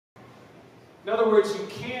In other words, you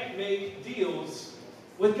can't make deals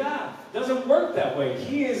with God. It doesn't work that way.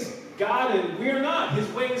 He is God and we are not. His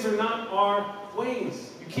ways are not our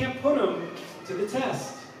ways. You can't put him to the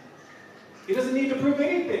test. He doesn't need to prove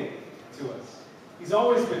anything to us. He's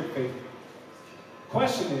always been faithful. The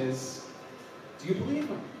question is, do you believe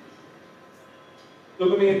him?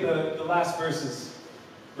 Look with me at the last verses.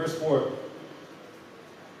 Verse 4.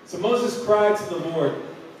 So Moses cried to the Lord,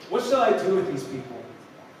 "What shall I do with these people?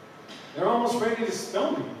 They're almost ready to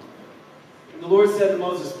stone me." And the Lord said to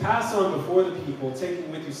Moses, "Pass on before the people,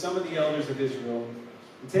 taking with you some of the elders of Israel,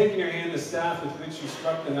 and take in your hand the staff with which you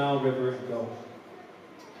struck the Nile River, and go.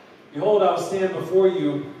 Behold, I will stand before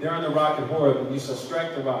you there on the rock at Horeb, and you shall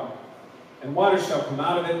strike the rock, and water shall come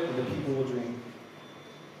out of it, and the people will drink."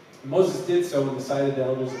 And Moses did so in the sight of the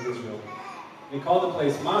elders of Israel. And he called the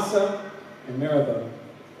place Massah and Meribah,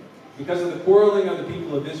 because of the quarreling of the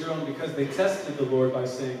people of Israel, and because they tested the Lord by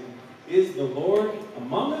saying, "Is the Lord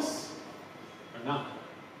among us or not?"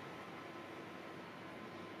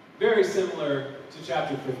 Very similar to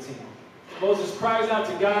chapter 15. Moses cries out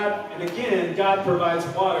to God, and again, God provides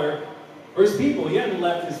water for his people. He hadn't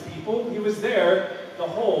left his people. He was there the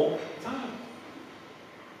whole time.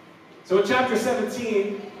 So in chapter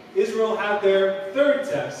 17, Israel had their third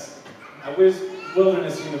test at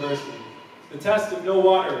Wilderness University. The test of no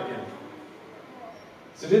water again.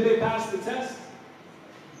 So did they pass the test?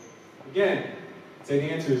 Again, I'd say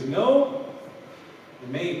the answer is no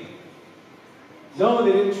and maybe. No,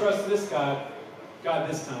 they didn't trust this God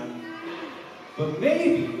this time. But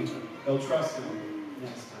maybe they'll trust him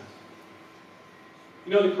next time.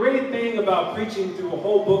 You know, the great thing about preaching through a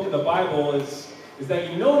whole book of the Bible is that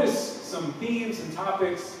you notice some themes and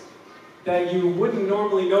topics that you wouldn't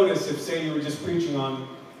normally notice if, say, you were just preaching on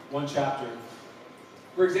one chapter.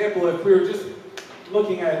 For example, if we were just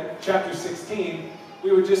looking at chapter 16,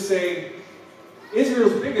 we would just say,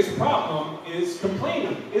 Israel's biggest problem is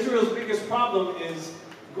complaining. Israel's biggest problem is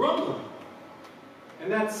grumbling.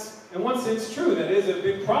 And that's, in one sense, true. That is a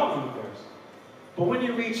big problem of theirs. But when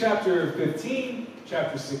you read chapter 15,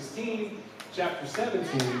 chapter 16, chapter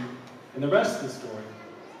 17, and the rest of the story,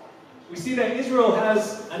 we see that Israel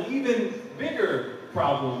has an even bigger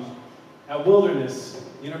problem at Wilderness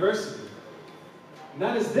University. And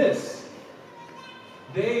that is this.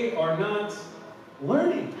 They are not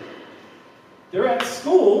learning. They're at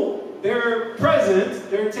school, they're present,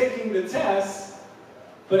 they're taking the tests,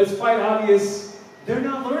 but it's quite obvious they're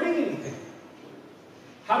not learning anything.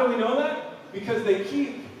 How do we know that? Because they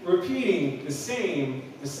keep repeating the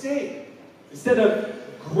same mistake. Instead of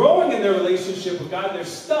growing in their relationship with God, they're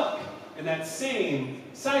stuck in that same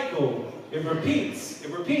cycle. It repeats,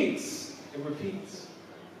 it repeats, it repeats.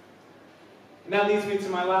 And that leads me to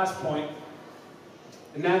my last point,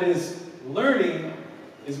 and that is learning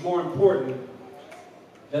is more important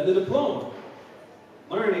than the diploma.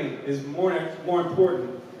 Learning is more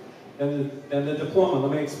important than the diploma.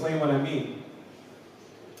 Let me explain what I mean.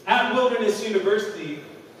 At Wilderness University,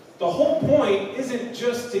 the whole point isn't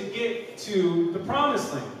just to get to the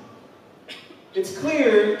promised land. It's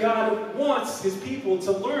clear God wants his people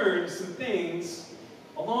to learn some things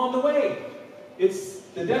along the way. It's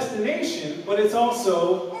the destination, but it's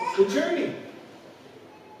also the journey.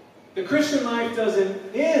 The Christian life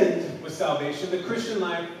doesn't end with salvation. The Christian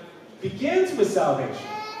life begins with salvation.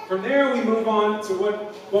 From there, we move on to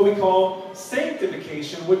what we call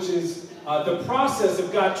sanctification, which is the process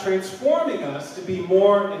of God transforming us to be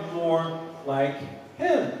more and more like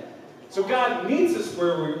him. So God meets us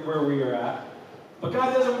where we are at, but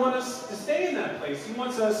God doesn't want us to stay in that place. He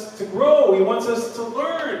wants us to grow. He wants us to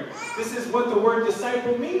learn. This is what the word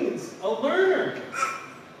disciple means, a learner.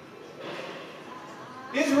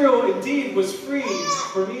 Israel indeed was freed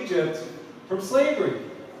from Egypt, from slavery.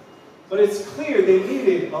 But it's clear they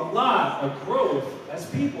needed a lot of growth as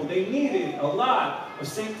people. They needed a lot of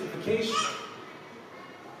sanctification.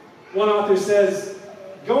 One author says,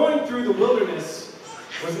 going through the wilderness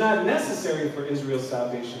was not necessary for Israel's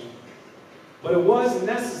salvation, but it was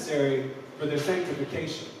necessary for their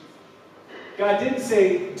sanctification. God didn't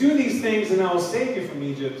say, do these things and I will save you from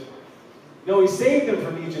Egypt. No, he saved them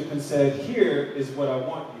from Egypt and said, here is what I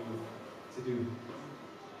want you to do.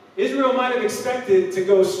 Israel might have expected to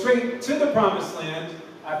go straight to the promised land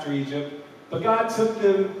after Egypt, but God took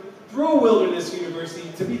them through Wilderness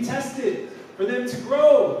University to be tested, for them to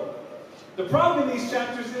grow. The problem in these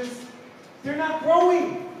chapters is they're not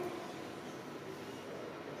growing.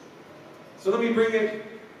 So let me bring it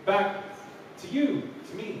back to you,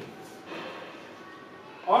 to me.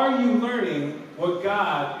 Are you learning what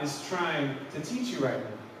God is trying to teach you right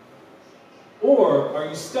now? Or are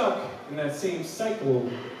you stuck in that same cycle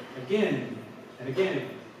again and again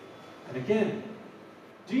and again?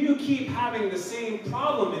 Do you keep having the same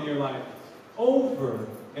problem in your life over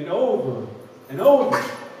and over and over?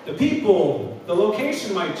 The people, the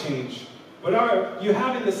location might change, but are you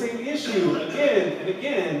having the same issue again and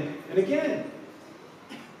again and again?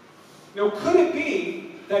 Now, could it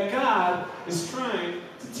be that God is trying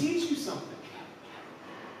to teach you something?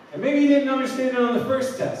 And maybe you didn't understand it on the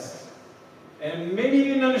first test. And maybe you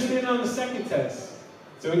didn't understand it on the second test.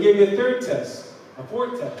 So he gave you a third test, a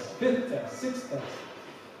fourth test, fifth test, sixth test.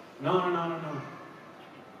 No.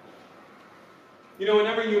 You know,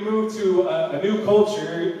 whenever you move to a new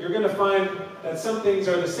culture, you're going to find that some things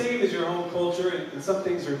are the same as your home culture and some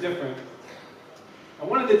things are different. And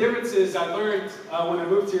one of the differences I learned when I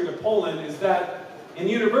moved here to Poland is that in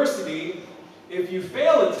university, if you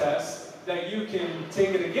fail a test, that you can take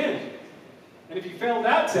it again. And if you fail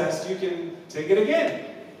that test, you can take it again.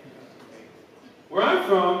 Where I'm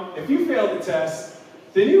from, if you fail the test,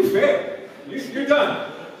 then you fail. You're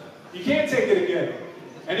done. You can't take it again.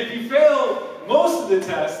 And if you fail most of the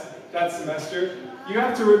test that semester, you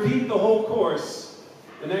have to repeat the whole course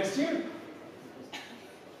the next year.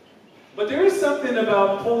 But there is something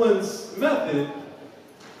about Poland's method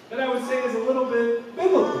that I would say is a little bit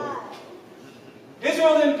biblical.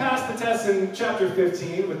 Israel didn't pass the test in chapter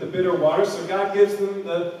 15 with the bitter water, so God gives them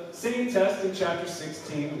the same test in chapter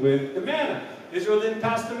 16 with the manna. Israel didn't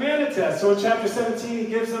pass the manna test, so in chapter 17 he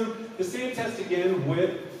gives them the same test again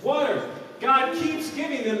with water. God keeps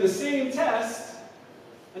giving them the same test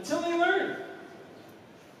until they learn.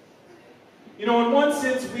 You know, in one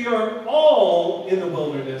sense, we are all in the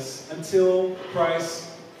wilderness until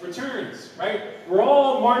Christ returns, right? We're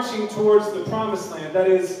all marching towards the promised land, that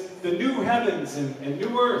is, the new heavens and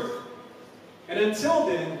new earth. And until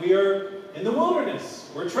then, we are in the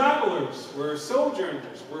wilderness. We're travelers, we're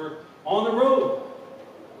sojourners, we're on the road.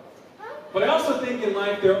 But I also think in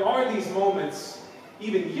life there are these moments,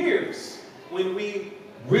 even years, when we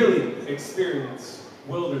really experience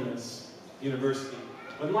wilderness university.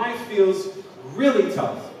 When life feels really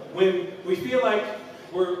tough, when we feel like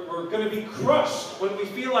we're going to be crushed, when we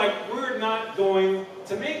feel like we're not going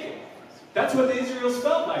to make it. That's what the Israelites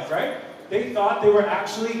felt like, right? They thought they were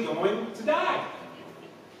actually going to die.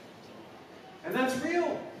 And that's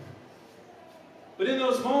real. But in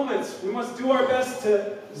those moments, we must do our best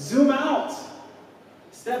to zoom out,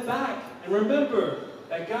 step back, and remember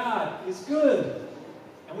that God is good,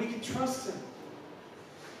 and we can trust Him.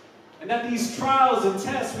 And that these trials and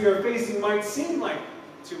tests we are facing might seem like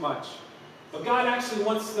too much. But God actually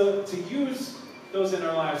wants to use those in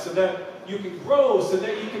our lives so that you can grow, so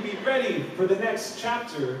that you can be ready for the next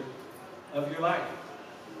chapter of your life.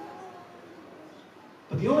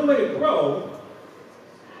 But the only way to grow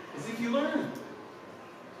is if you learn.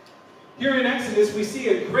 Here in Exodus, we see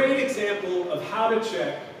a great example of how to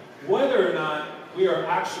check whether or not we are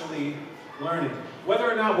actually learning, whether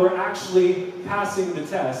or not we're actually passing the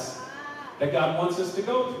test that God wants us to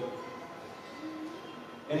go through.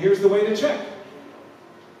 And here's the way to check.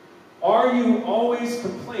 Are you always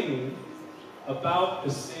complaining about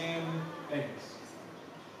the same things?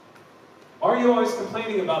 Are you always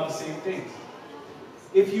complaining about the same things?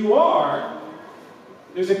 If you are,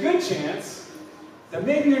 there's a good chance that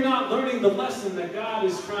maybe you're not learning the lesson that God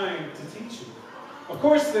is trying to teach you. Of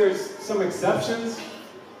course, there's some exceptions,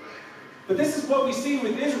 but this is what we see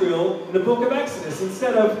with Israel in the book of Exodus.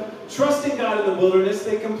 Instead of trusting God in the wilderness,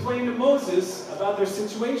 they complained to Moses about their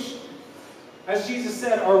situation. As Jesus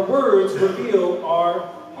said, our words reveal our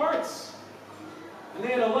hearts. And they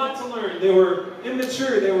had a lot to learn. They were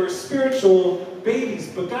immature, they were spiritual babies,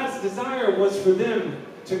 but God's desire was for them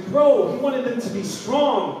to grow. He wanted them to be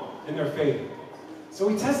strong in their faith. So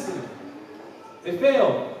He tested them. They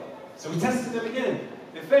failed. So He tested them again.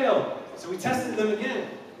 They failed. So He tested them again.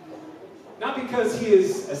 Not because He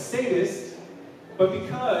is a sadist, but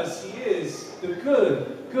because He is the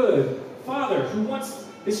good Father who wants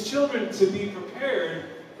His children to be prepared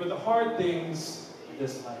for the hard things of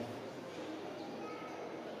this life.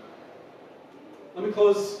 Let me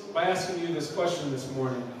close by asking you this question this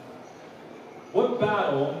morning. What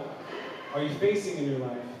battle are you facing in your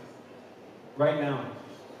life right now?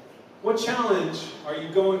 What challenge are you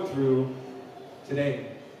going through today?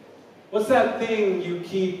 What's that thing you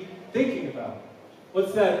keep thinking about?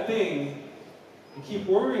 What's that thing you keep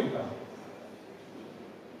worrying about?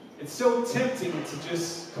 It's so tempting to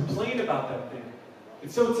just complain about that thing.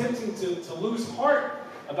 It's so tempting to lose heart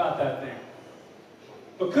about that thing.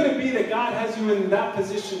 But could it be that God has you in that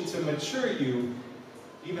position to mature you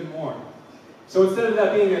even more? So instead of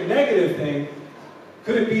that being a negative thing,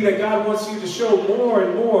 could it be that God wants you to show more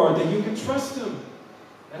and more that you can trust Him,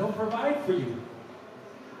 that He'll provide for you,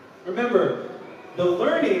 Remember, the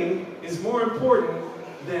learning is more important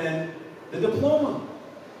than the diploma.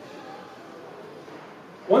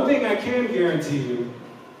 One thing I can guarantee you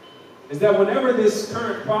is that whenever this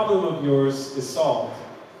current problem of yours is solved,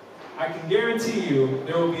 I can guarantee you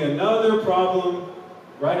there will be another problem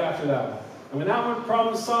right after that one. And when that one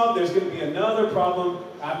problem is solved, there's going to be another problem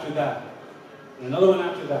after that. And another one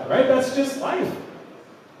after that, right? That's just life.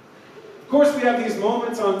 Of course, we have these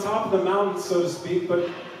moments on top of the mountain, so to speak, but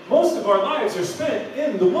most of our lives are spent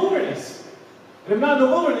in the wilderness. And if not in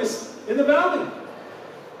the wilderness, in the valley.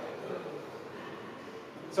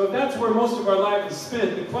 So if that's where most of our life is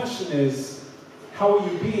spent, the question is, how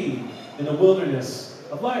will you be in the wilderness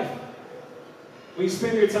of life? Will you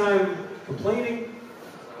spend your time complaining,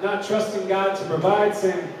 not trusting God to provide,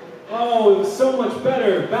 saying, oh, it was so much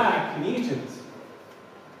better back in Egypt?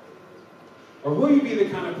 Or will you be the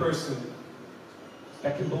kind of person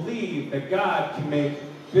that can believe that God can make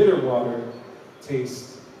bitter water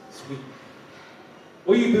taste sweet?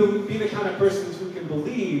 Will you be the kind of person who can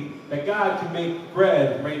believe that God can make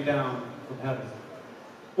bread rain down from heaven?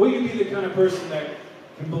 Will you be the kind of person that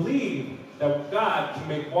can believe that God can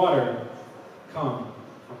make water come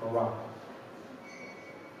from a rock?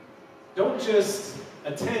 Don't just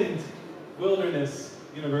attend Wilderness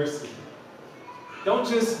University. Don't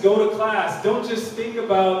just go to class. Don't just think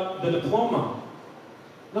about the diploma.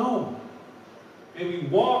 No. Maybe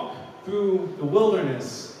walk through the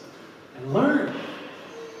wilderness and learn.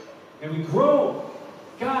 And we grow.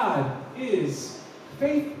 God is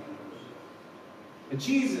faithful. And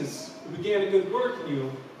Jesus, who began a good work in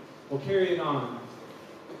you, will carry it on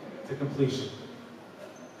to completion.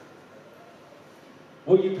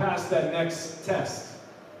 Will you pass that next test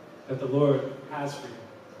that the Lord has for you?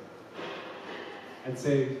 And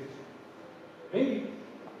say, maybe.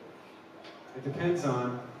 It depends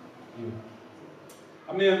on you.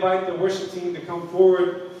 I'm going to invite the worship team to come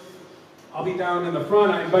forward. I'll be down in the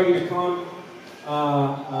front. I invite you to come.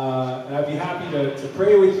 And I'd be happy to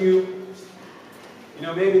pray with you. You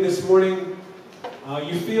know, maybe this morning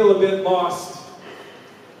you feel a bit lost.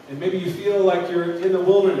 And maybe you feel like you're in the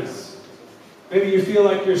wilderness. Maybe you feel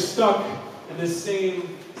like you're stuck in this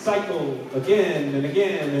same cycle again and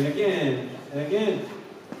again and again and again.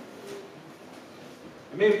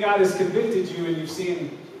 And maybe God has convicted you and you've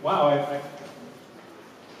seen, wow,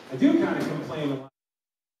 I do kind of complain a lot.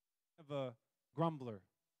 Of a grumbler.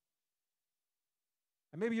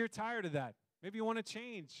 And maybe you're tired of that. Maybe you want to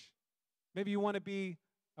change. Maybe you want to be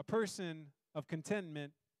a person of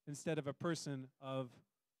contentment instead of a person of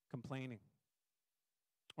complaining.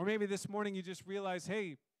 Or maybe this morning you just realize,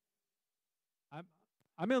 hey,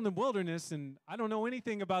 I'm in the wilderness and I don't know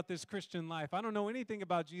anything about this Christian life. I don't know anything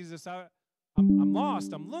about Jesus. I'm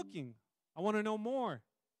lost. I'm looking. I want to know more.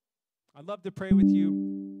 I'd love to pray with you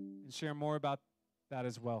and share more about that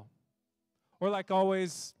as well. Or like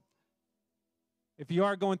always, if you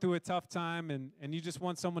are going through a tough time and you just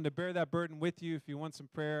want someone to bear that burden with you, if you want some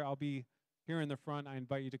prayer, I'll be here in the front. I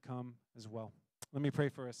invite you to come as well. Let me pray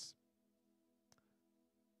for us.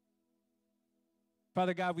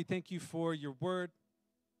 Father God, we thank you for your word.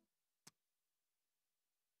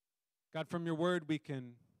 God, from your word we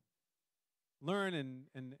can learn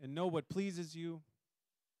and know what pleases you.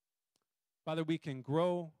 Father, we can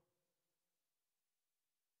grow.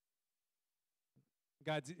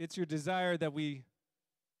 God, it's your desire that we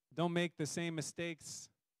don't make the same mistakes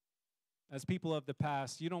as people of the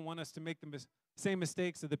past. You don't want us to make the same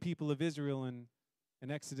mistakes of the people of Israel in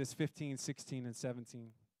Exodus 15, 16, and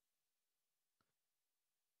 17.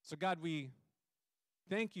 So God, we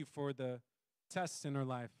thank you for the tests in our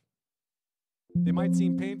life. They might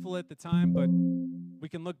seem painful at the time, but we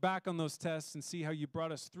can look back on those tests and see how you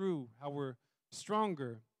brought us through, how we're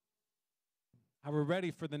stronger, how we're ready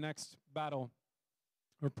for the next battle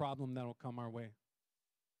or problem that will come our way.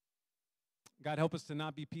 God, help us to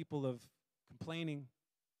not be people of complaining.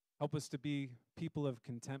 Help us to be people of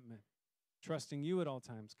contentment, trusting you at all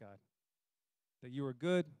times, God, that you are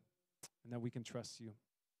good and that we can trust you.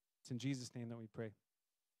 It's in Jesus' name that we pray.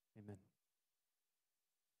 Amen.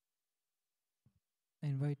 I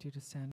invite you to stand.